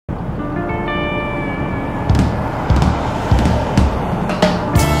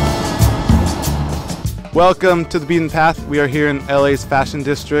Welcome to the Beaten Path. We are here in LA's Fashion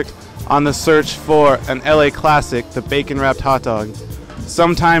District on the search for an LA classic, the bacon wrapped hot dog.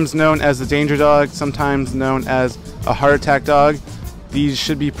 Sometimes known as the danger dog, sometimes known as a heart attack dog. These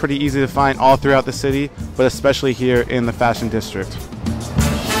should be pretty easy to find all throughout the city, but especially here in the Fashion District.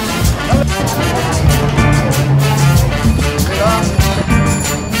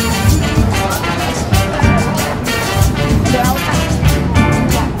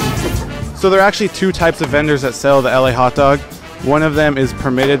 So there are actually two types of vendors that sell the LA hot dog. One of them is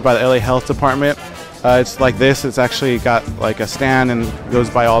permitted by the LA Health Department. It's like this. It's actually got like a stand and goes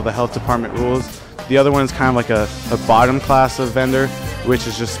by all the health department rules. The other one is kind of like a bottom class of vendor, which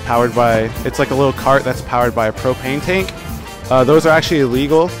is just powered by, it's like a little cart that's powered by a propane tank. Those are actually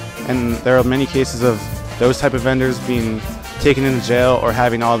illegal, and there are many cases of those type of vendors being taken into jail or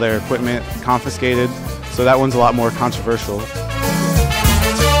having all their equipment confiscated. So that one's a lot more controversial.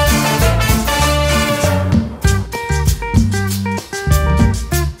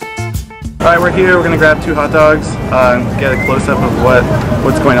 Alright, we're here. We're going to grab two hot dogs and get a close-up of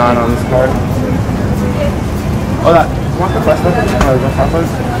what's going on this cart. Hola, ¿cuánto cuesta los hot dogs?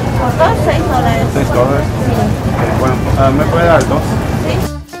 $6. Okay, bueno, ¿me puede dar dos?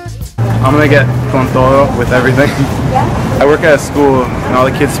 I'm going to get con todo with everything. I work at a school and all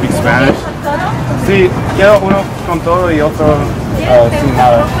the kids speak Spanish. Sí, quiero uno con todo y otro sin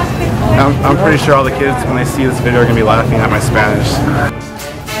nada. I'm pretty sure all the kids, when they see this video, are going to be laughing at my Spanish.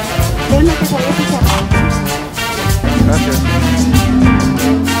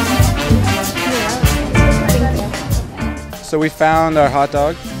 So we found our hot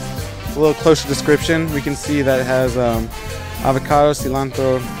dog. A little closer description, we can see that it has avocado,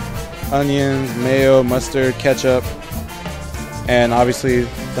 cilantro, onions, mayo, mustard, ketchup, and obviously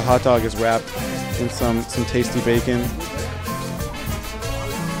the hot dog is wrapped in some tasty bacon.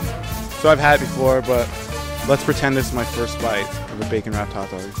 So I've had it before, but let's pretend this is my first bite of a bacon wrapped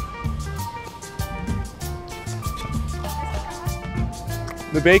hot dog.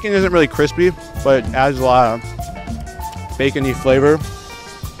 The bacon isn't really crispy, but it adds a lot of bacony flavor.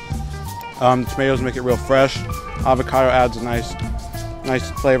 Tomatoes make it real fresh. Avocado adds a nice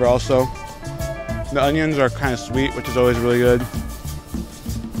flavor also. The onions are kind of sweet, which is always really good.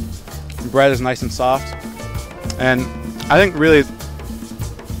 The bread is nice and soft. And I think really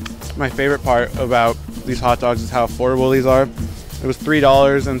my favorite part about these hot dogs is how affordable these are. It was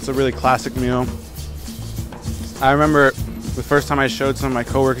 $3 and it's a really classic meal. I remember the first time I showed some of my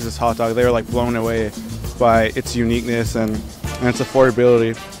coworkers this hot dog, they were like blown away by its uniqueness and its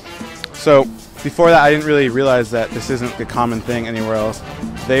affordability. So before that, I didn't really realize that this isn't the common thing anywhere else.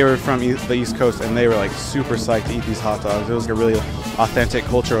 They were from the East Coast and they were like super psyched to eat these hot dogs. It was a really authentic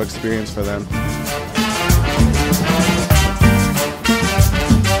cultural experience for them.